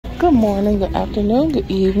Good morning, good afternoon,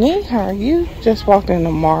 good evening. How are you? Just walked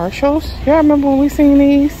into Marshall's. Y'all remember when we seen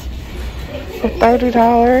these for $30?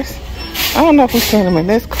 I don't know if we've seen them in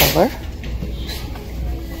this color.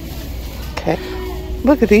 Okay,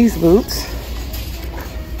 look at these boots.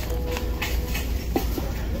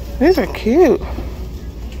 These are cute.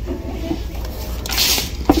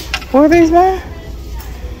 What are these, man?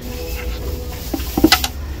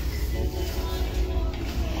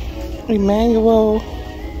 Emmanuel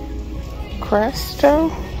Cresto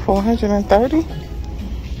for $130.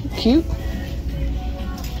 Cute.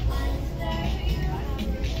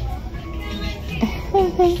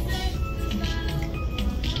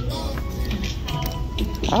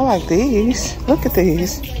 I like these. Look at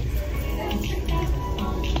these.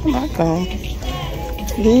 I like them.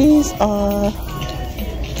 These are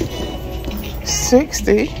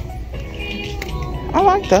 $60. I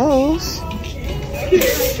like those.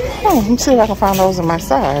 Oh, let me see if I can find those in my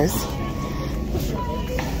size.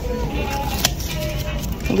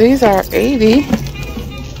 These are $80.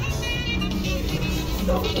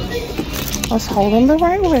 Let's hold them the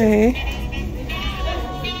right way.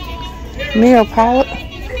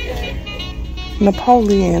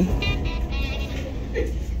 Napoleon.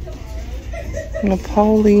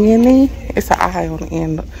 It's an I on the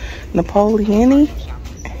end. Napoleon.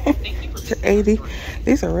 For $80.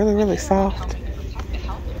 These are really, really soft.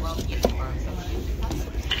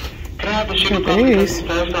 Look at these.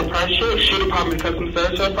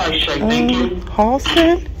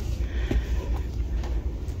 Halston.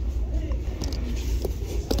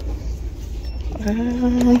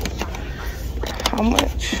 How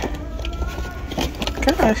much?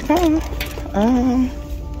 Gosh, come on.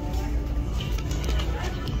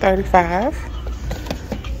 $35.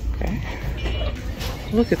 Okay.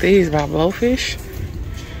 Look at these by Blowfish.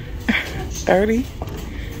 $30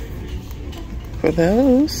 for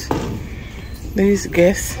those. These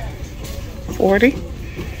Guess $40.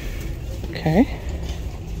 Okay.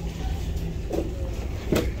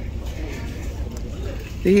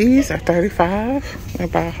 These are $35. They're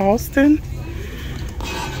by Halston.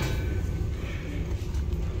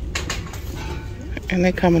 And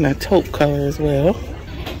they come in a taupe color as well.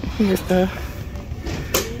 Here's the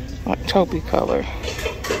like taupey color.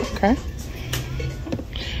 Okay.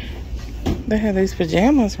 They have these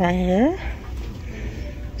pajamas right here.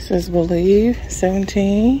 It says Believe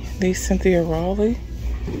 17. These Cynthia Rowley.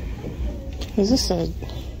 Is this a?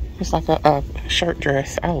 It's like a shirt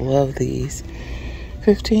dress. I love these.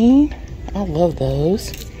 15. I love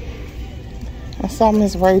those. I saw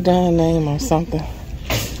Miss Ray Dunn name on something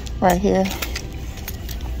right here.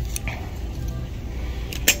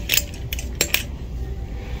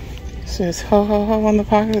 It says ho ho ho on the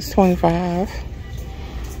pocket. It's 25.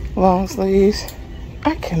 Long sleeves.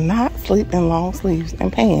 I cannot sleep in long sleeves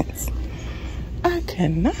and pants. I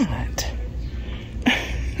cannot.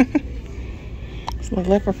 It's the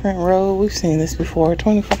leopard print robe. We've seen this before.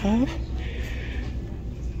 25.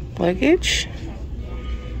 Luggage.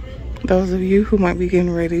 Those of you who might be getting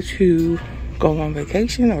ready to go on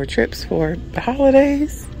vacation or trips for the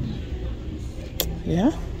holidays.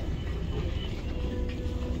 Yeah.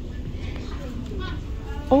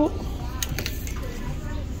 Oh.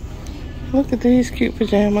 Look at these cute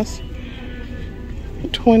pajamas.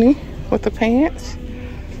 20 with the pants.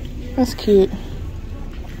 That's cute.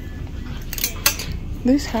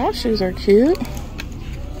 These house shoes are cute.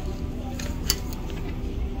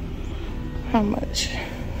 How much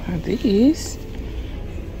are these?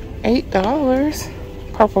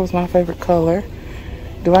 $8. Purple is my favorite color.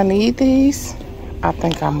 Do I need these? I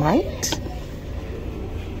think I might.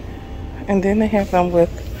 And then they have them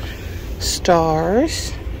with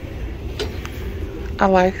stars. I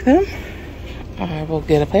like them. I will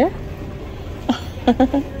get a pair.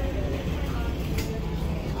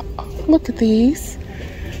 Look at these.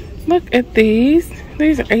 Look at these.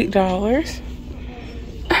 These are $8.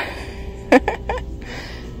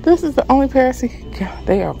 This is the only pair I see. God,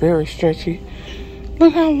 they are very stretchy.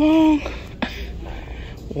 Look how long.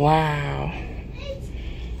 Wow.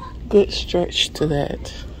 Good stretch to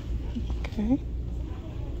that. Okay.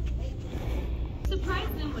 Surprise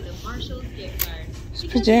them with a Marshall's gift card.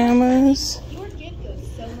 Pajamas. Your gift goes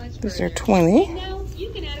so much These further. are 20. And now you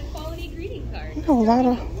can add a quality greeting card. You know, a lot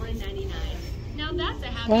of $1.99. Now that's a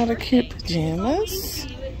happy lot of birthday. cute pajamas.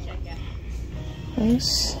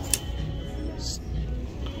 This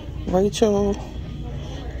Rachel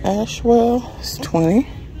Ashwell is 20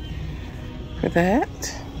 for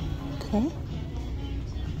that. Okay.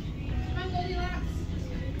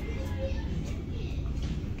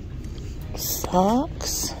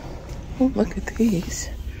 Socks. Oh, look at these.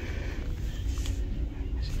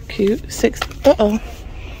 cute. $6.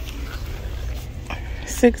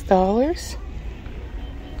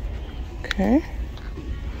 Okay.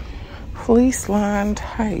 Fleece lined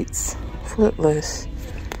tights, footless.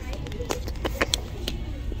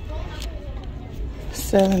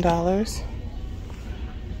 $7.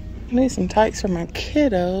 I need some tights for my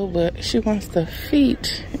kiddo, but she wants the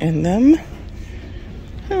feet in them.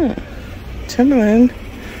 Timberland.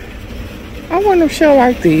 I wonder if she'll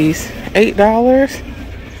like these. $8.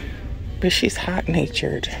 But she's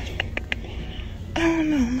hot-natured. I don't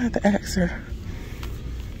know. I'm gonna have to ask her.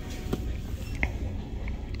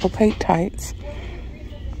 Opaque tights.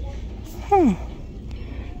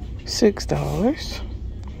 $6.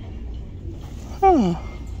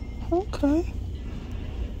 Okay.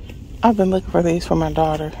 I've been looking for these for my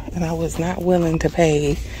daughter, and I was not willing to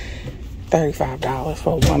pay $35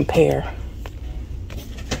 for one pair.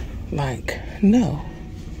 Like, no.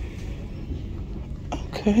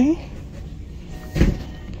 Okay.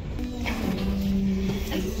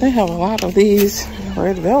 They have a lot of these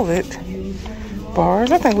red velvet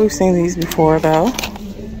bars. I think we've seen these before, though.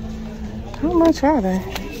 How much are they?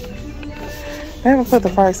 They haven't put the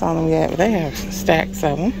price on them yet, but they have stacks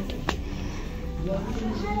of them.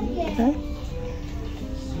 Okay.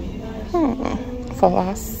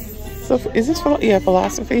 Philosophy. Is this for? Yeah,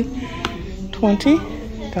 Philosophy. $20.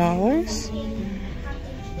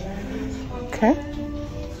 Okay.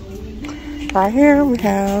 Right here we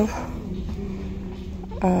have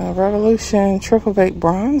Revolution Triple Baked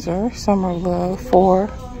Bronzer, Summer Love for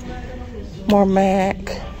more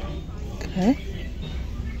MAC. Okay.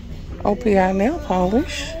 OPI nail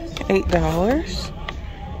polish, $8.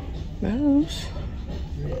 Those.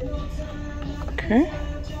 Okay.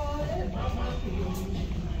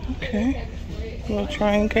 Okay. Little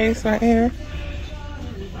trying case right here.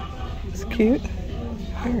 It's cute.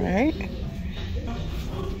 Alright.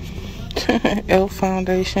 Elf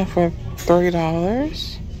foundation for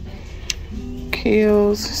 $3.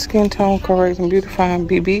 Kiehl's Skin Tone Correcting Beautifying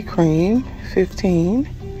BB Cream, $15.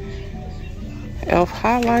 Elf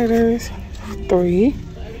highlighters, $3.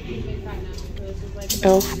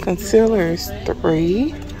 Elf concealers,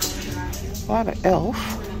 $3. A lot of Elf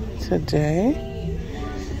today.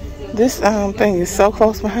 This thing is so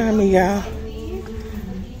close behind me, y'all.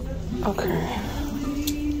 Okay.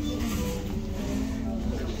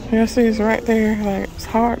 You see it's right there. Like, it's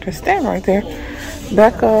hard to stand right there.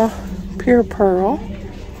 Becca Pure Pearl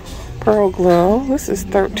Glow. This is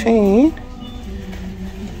 $13.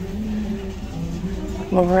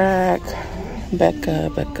 Lorac Becca.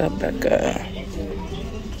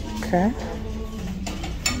 Okay.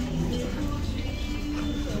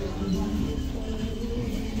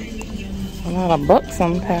 A lot of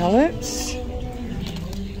Buxom palettes.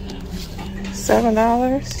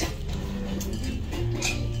 $7.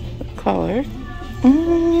 Color.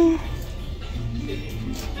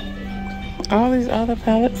 All these other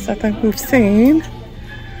palettes I think we've seen.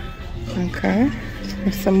 Okay.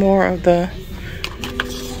 There's some more of the.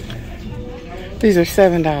 These are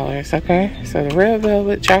 $7, okay? So the red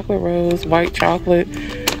velvet, chocolate rose, white chocolate.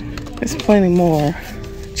 There's plenty more.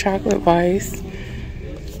 Chocolate Vice.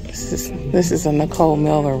 This is a Nicole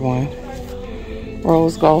Miller one.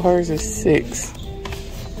 Rose gold, hers is $6.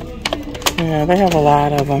 Yeah, they have a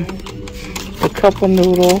lot of them. The cup of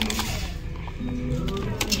noodle.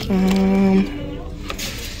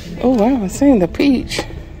 Oh, I haven't seen the peach.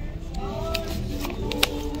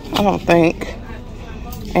 I don't think.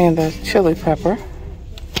 And the chili pepper.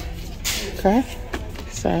 Okay.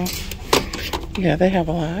 So, yeah, they have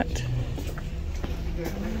a lot.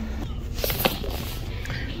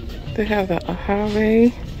 They have the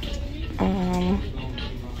Ahave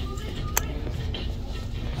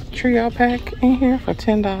trio pack in here for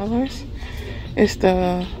 $10. It's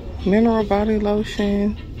the mineral body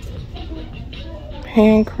lotion,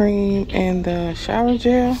 hand cream, and the shower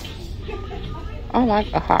gel. I like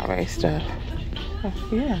Ahave stuff.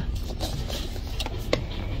 Yeah.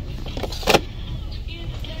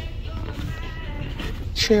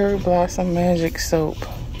 Cherry Blossom Magic Soap.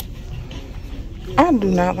 I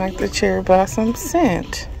do not like the Cherry Blossom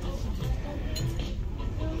scent.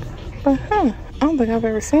 But I don't think I've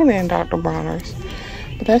ever seen it in Dr. Bronner's.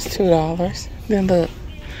 But that's $2. Then look,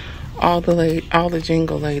 all the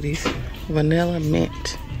Jingle Ladies. Vanilla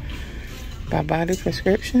Mint by Body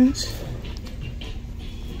Prescriptions.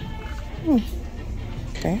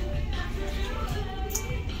 Okay.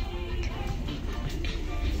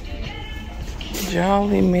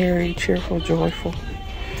 Jolly Mary Cheerful Joyful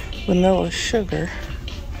Vanilla Sugar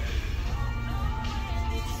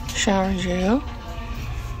Shower Gel.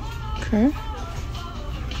 Okay.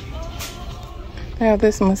 They have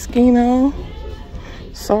this Moschino.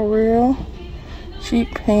 So real.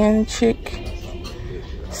 Cheap pan chick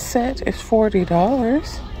set is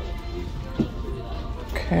 $40.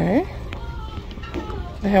 Okay.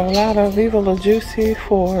 They have a lot of Viva La Juicy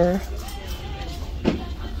for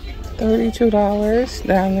 $32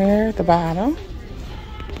 down there at the bottom.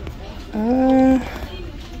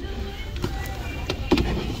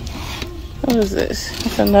 What is this?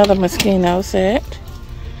 It's another Moschino set.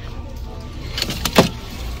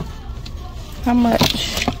 How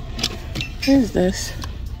much is this?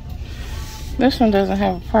 This one doesn't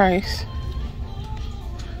have a price.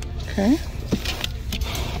 Okay.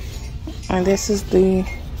 And this is the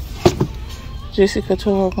Juicy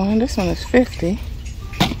Couture one. This one is $50.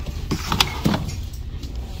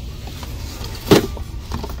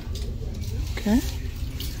 Okay.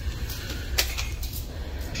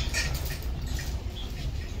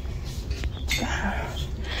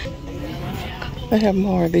 They have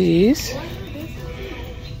more of these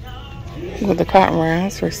with the cotton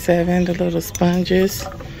rounds for $7. The little sponges,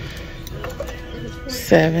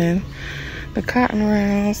 $7. The cotton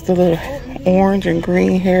rounds, the little orange and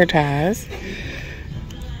green hair ties,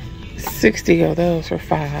 60 of those for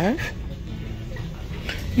 $5.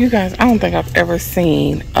 You guys, I don't think I've ever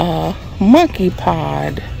seen a monkey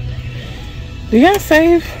pod. Do y'all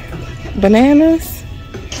save bananas?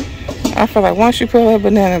 I feel like once you peel that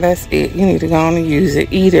banana, that's it. You need to go on and use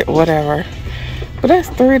it, eat it, whatever. But that's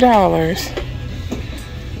 $3.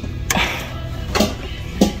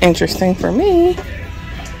 Interesting for me.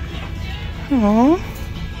 Oh,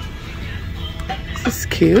 this is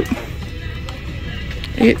cute.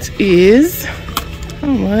 It is, how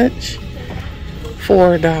much?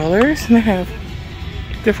 $4. And they have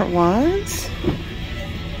different ones.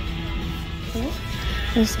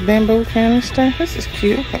 This bamboo canister. This is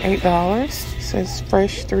cute for $8. It says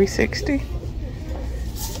Fresh 360.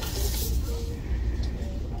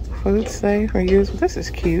 Food safe, reusable. This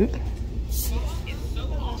is cute.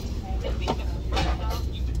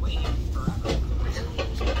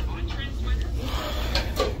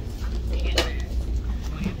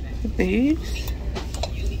 These.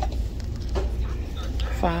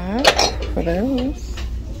 $5 for those.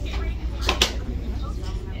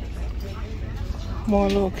 More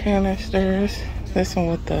little canisters. This one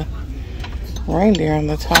with the reindeer on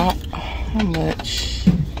the top. How much?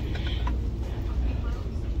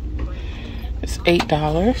 It's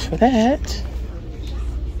 $8 for that.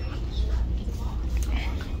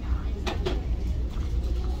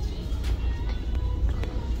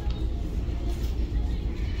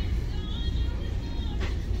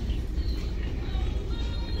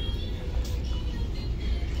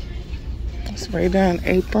 Spray down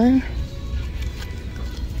apron.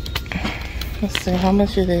 Let's see how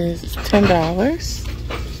much it is. It's $10.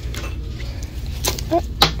 Oh.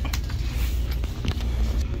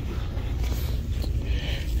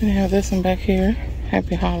 And you have this one back here.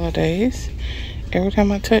 Happy holidays. Every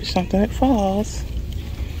time I touch something, it falls.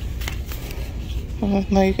 Well,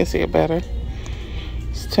 now you can see it better.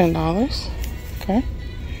 It's $10. Okay.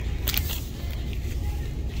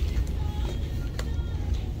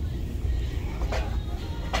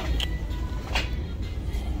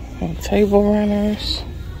 Table runners.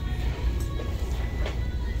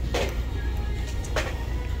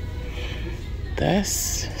 That's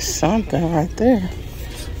something right there.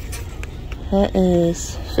 That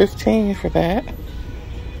is $15 for that.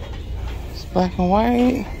 It's black and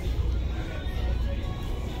white.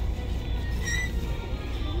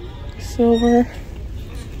 Silver.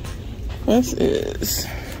 This is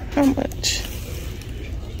how much?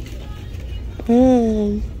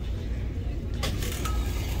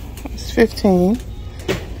 It's $15.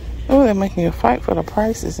 Oh, they're making a fight for the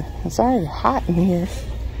prices. It's already hot in here.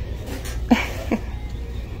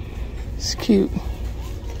 It's cute.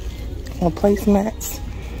 Little placemats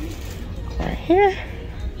right here.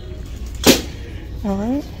 All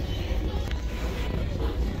right.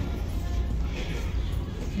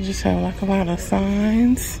 You just have like a lot of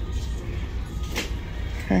signs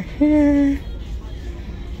right here.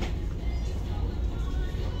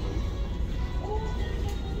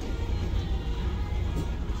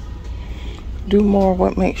 Do more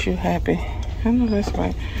what makes you happy. I know that's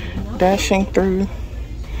right. Dashing through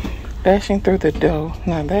the dough.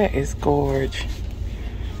 Now that is gorge.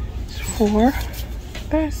 It's $4.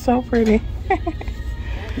 That's so pretty.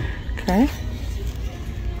 Okay.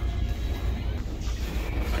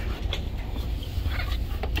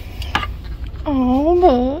 Oh,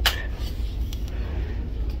 look.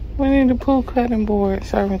 Winnie the Pooh cutting board,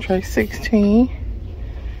 serving tray, $16.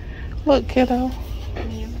 Look, kiddo.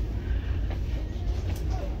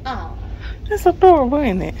 Oh. That's It's adorable,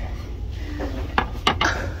 isn't it?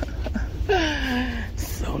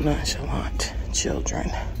 So nonchalant,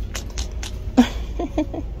 children.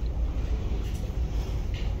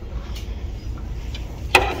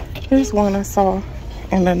 Here's one I saw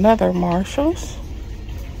in another Marshall's.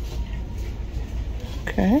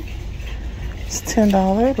 Okay. It's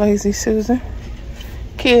 $10, Lazy Susan.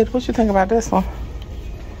 Kid, what you think about this one?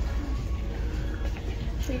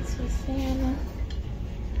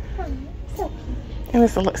 And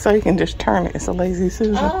it's a, so you can just turn it. It's a Lazy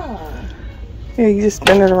Susan. Oh. Yeah, you just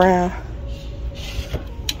spin it around.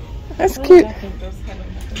 That's cute.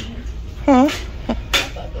 Huh?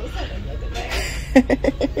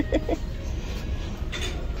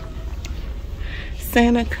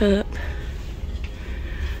 Santa cup.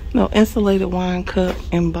 No, insulated wine cup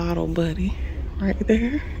and bottle buddy. Right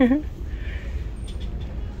there.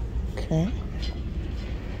 Okay.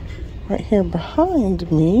 Right here behind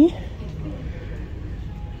me.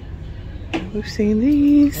 We've seen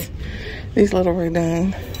these little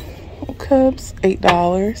redone cups,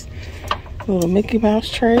 $8. A little Mickey Mouse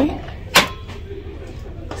tray,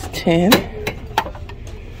 it's $10.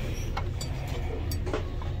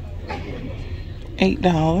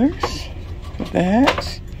 $8 for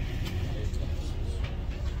that.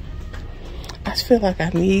 I just feel like I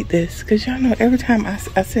need this because y'all know every time I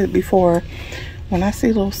said it before, when I see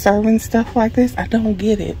little serving stuff like this, I don't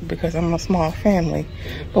get it because I'm a small family.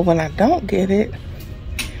 But when I don't get it,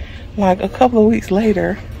 like a couple of weeks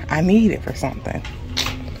later, I need it for something.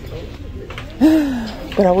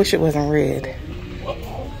 But I wish it wasn't red.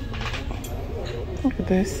 Look at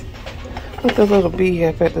this. With the little bee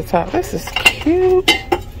up at the top. This is cute.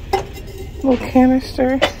 Little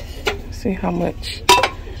canister. Let's see how much.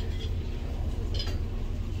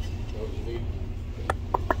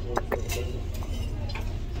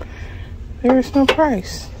 There is no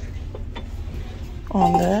price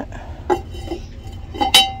on that.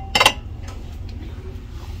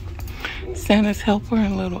 Santa's helper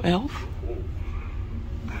and little elf.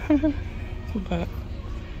 But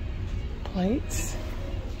plates.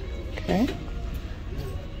 Okay.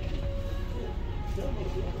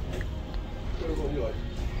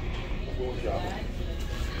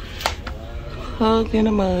 Hug in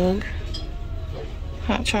a mug.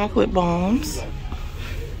 Hot chocolate bombs.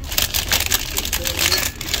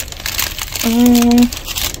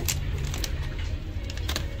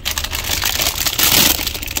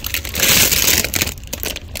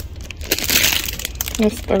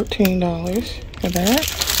 That's $13 for that.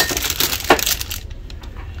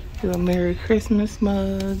 Do a Merry Christmas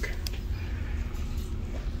mug.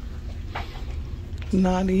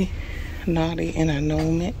 Naughty, and I know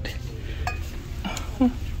it.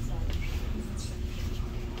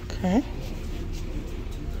 Okay.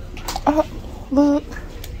 Oh, look.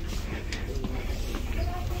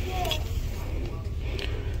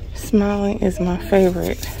 Smiling is my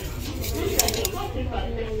favorite.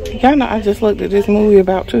 Y'all know I just looked at this movie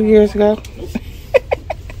about 2 years ago.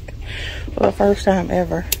 For the first time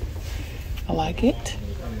ever. I like it.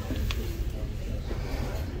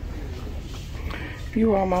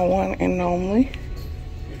 You are my one and only.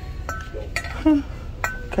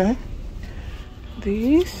 Okay.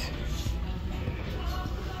 These.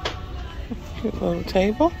 Cute little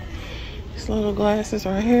table. These little glasses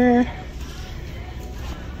right here.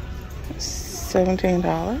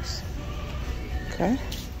 $17. Okay.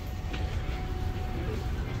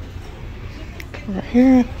 Right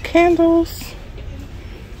here, candles.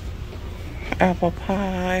 Apple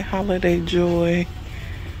pie, holiday joy,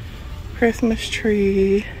 Christmas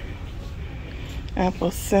tree,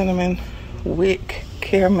 apple cinnamon wick,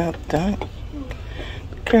 caramel donut.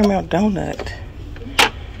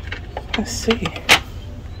 Let's see.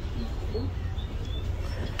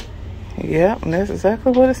 Yep, and that's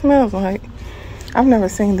exactly what it smells like. I've never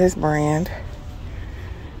seen this brand.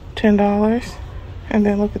 $10. And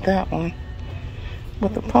then look at that one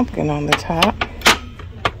with the pumpkin on the top.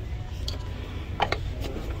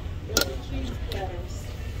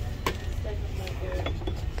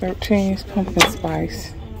 $13 pumpkin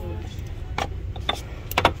spice.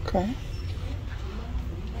 Okay.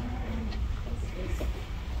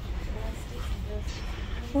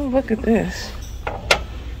 Oh, look at this.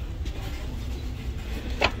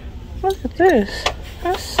 Look at this.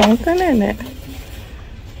 That's something in it.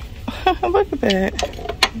 Look at that.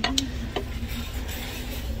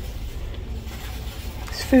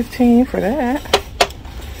 It's $15 for that.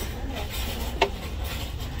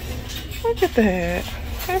 Look at that.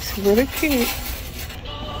 That's really cute.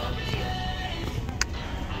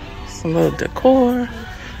 Some little decor.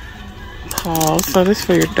 Paws. So this is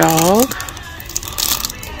for your dog.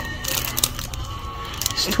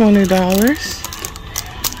 It's $20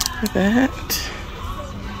 for that.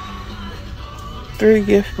 3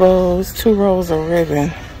 gift bowls, 2 rolls of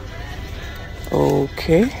ribbon.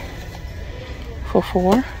 Okay. For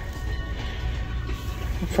 $4.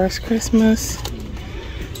 First Christmas,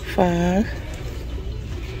 $5.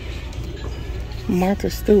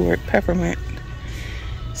 Martha Stewart peppermint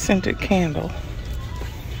scented candle.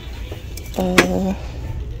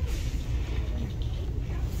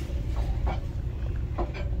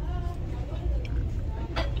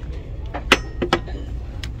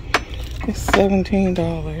 It's $17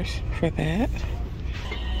 for that.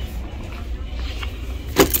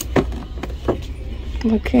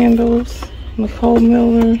 The candles, Nicole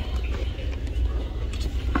Miller,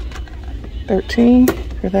 $13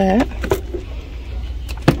 for that.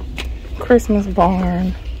 Christmas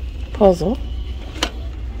barn puzzle,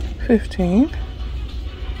 $15.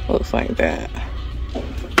 Looks like that.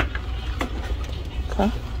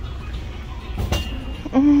 Okay.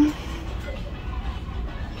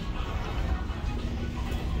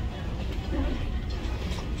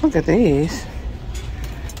 Look at these.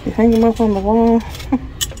 You hang them up on the wall.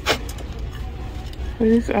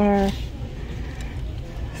 These are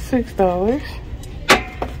 $6.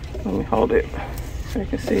 Let me hold it so you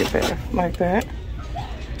can see it better, like that.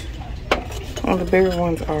 All the bigger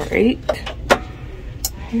ones are $8.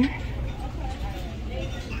 Here.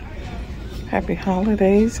 Happy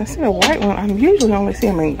holidays. I see a white one. I usually only see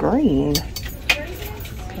them in green.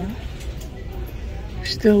 Okay.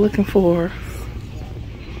 Still looking for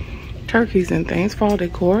turkeys and things. Fall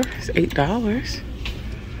decor is $8.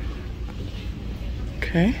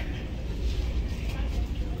 Okay.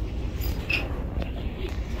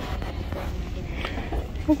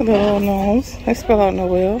 Look at the little gnomes. They spell out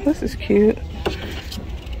Noel. This is cute.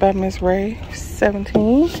 By Miss Ray,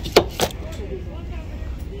 $17.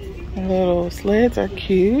 The little sleds are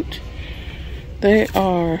cute. They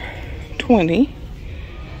are $20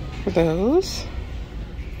 for those.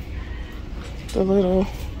 The little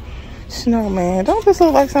snowman. Don't this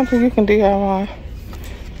look like something you can DIY?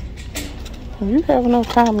 If you have enough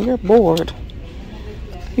time and you're bored,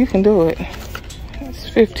 you can do it. It's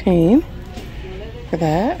 $15 for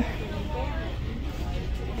that.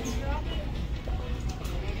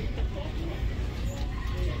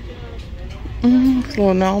 This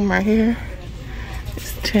little gnome right here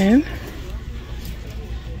is $10.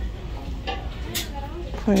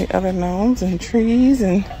 Plenty other gnomes and trees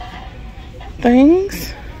and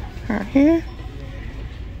things right here.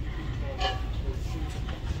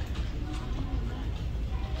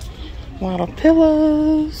 A lot of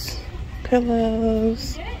pillows.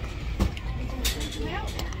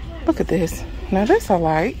 Look at this. Now this I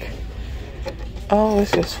like. Oh,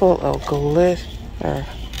 it's just full of glitter.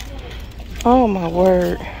 Oh my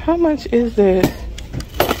word. How much is this?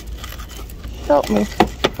 Help me.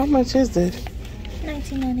 How much is this?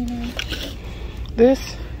 $19.99.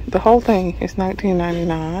 This, the whole thing is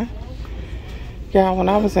 $19.99. Yeah, when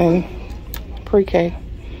I was in pre-K,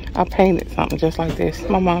 I painted something just like this.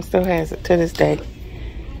 My mom still has it to this day.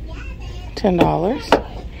 $10.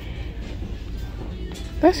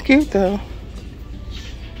 That's cute though.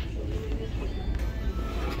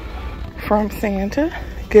 From Santa,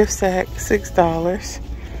 gift sack, $6.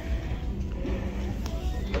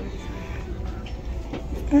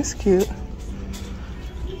 That's cute.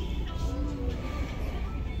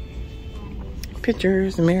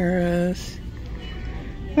 Pictures, mirrors.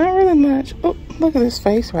 Not really much. Oh, look at this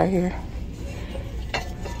face right here.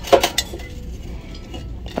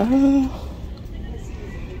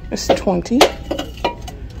 It's $20.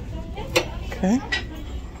 Okay.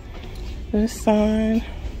 This sign,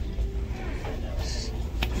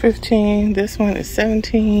 $15. This one is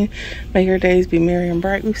 $17. May your days be merry and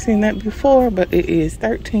bright. We've seen that before, but it is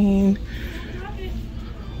 $13.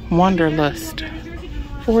 Wanderlust,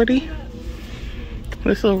 $40.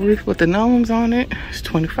 This little wreath with the gnomes on it is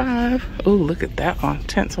 $25. Oh, look at that one,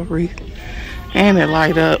 tinsel wreath. And it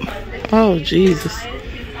light up. Oh, Jesus.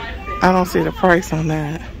 I don't see the price on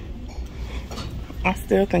that. I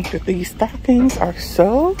still think that these stockings are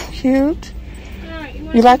so cute.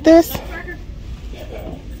 You like this?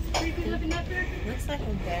 Looks like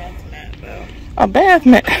a bath mat though. A bath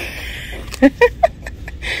mat.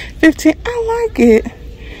 $15. I like it.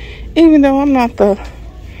 Even though I'm not the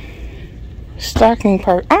stocking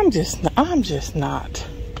part. I'm just not.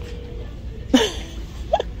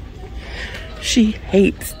 She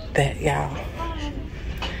hates that, y'all.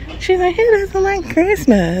 She's like, he doesn't like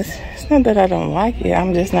Christmas. It's not that I don't like it.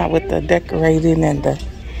 I'm just not with the decorating and the...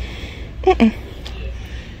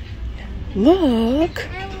 Look.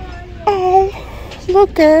 Oh,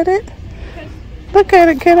 look at it. Look at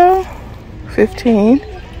it, kiddo. 15.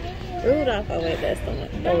 Rudolph. Oh wait, that's the one.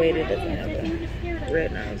 Oh wait, it doesn't have a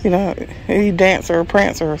red nose. You know, he Dancer or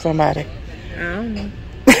Prancer or somebody. I don't know.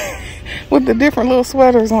 With the different little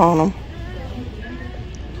sweaters on them.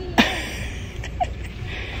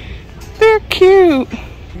 They're cute.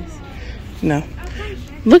 No.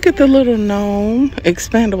 Look at the little gnome.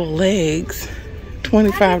 Expandable legs.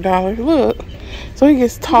 $25. Look. So he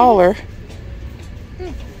gets taller.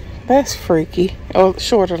 That's freaky. Oh,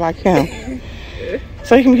 shorter like him.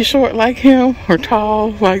 So you can be short like him or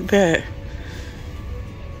tall like that.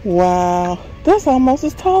 Wow. That's almost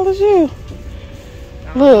as tall as you.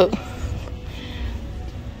 Look.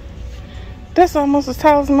 That's almost as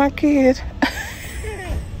tall as my kid.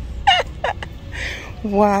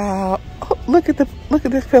 Wow. Oh, look at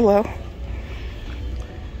this pillow.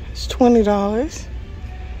 It's $20.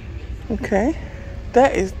 Okay.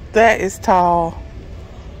 That is tall.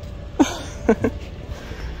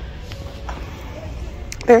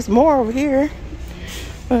 There's more over here.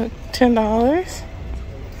 Look, $10.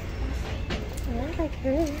 I like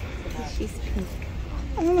her. She's pink.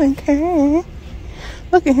 I like her.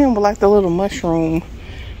 Look at him with like the little mushroom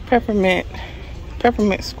peppermint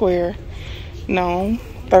square gnome.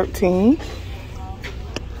 13.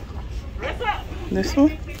 This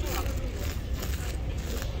one.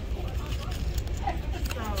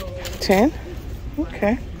 10.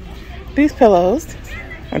 Okay. These pillows,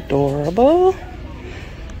 adorable.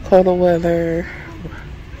 Cuddle Weather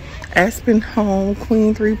Aspen Home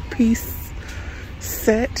Queen 3-piece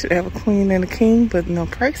set. They have a queen and a king, but no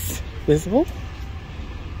price visible.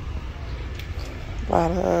 A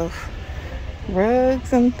lot of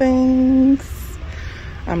rugs and things.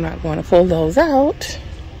 I'm not going to pull those out.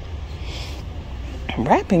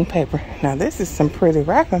 Wrapping paper. Now this is some pretty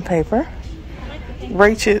wrapping paper.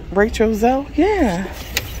 Rachel Zoe. Yeah.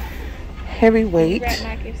 Heavyweight.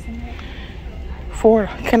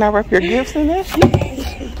 Can I wrap your gifts in this?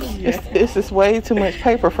 This is way too much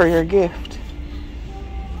paper for your gift.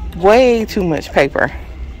 Way too much paper.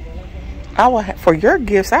 I will for your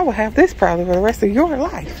gifts. I will have this probably for the rest of your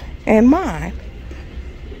life and mine.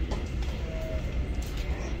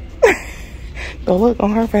 The look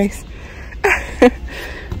on her face.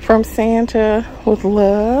 From Santa with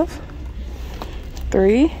love.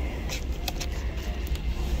 3.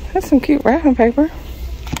 That's some cute wrapping paper.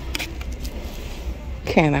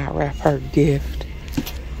 Can I wrap her gift?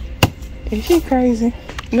 Is she crazy?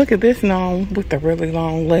 Look at this gnome with the really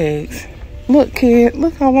long legs. Look, kid,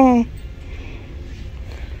 look how long.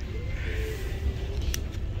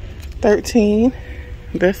 13.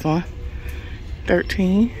 This one.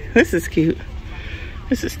 13. This is cute.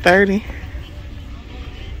 This is 30.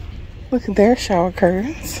 Look at their shower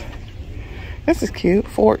curtains. This is cute.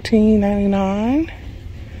 $14.99.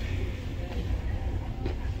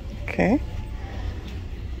 Okay.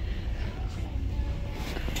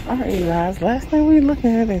 Alright, you guys. Last thing we're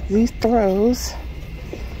looking at is these throws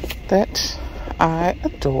that I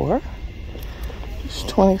adore. It's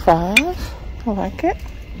 $25. I like it.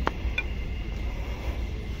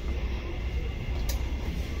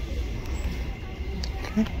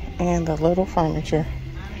 Okay. And the little furniture.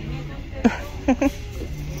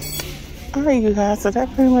 Alright, you guys, so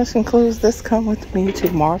that pretty much concludes this Come With Me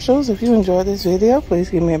to Marshall's. If you enjoyed this video, please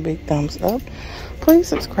give me a big thumbs up. Please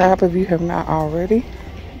subscribe if you have not already.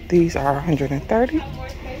 These are 130.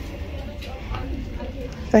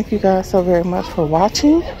 Thank you guys so very much for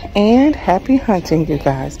watching, and happy hunting, you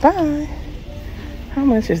guys. Bye. How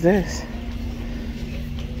much is this?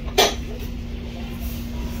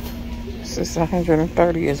 This is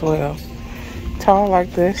 130 as well. Tall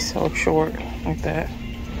like this or short like that.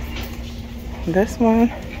 This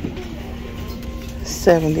one,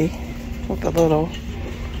 70 with a little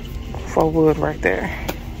faux wood right there.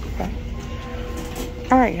 Okay.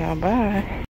 All right, y'all, bye.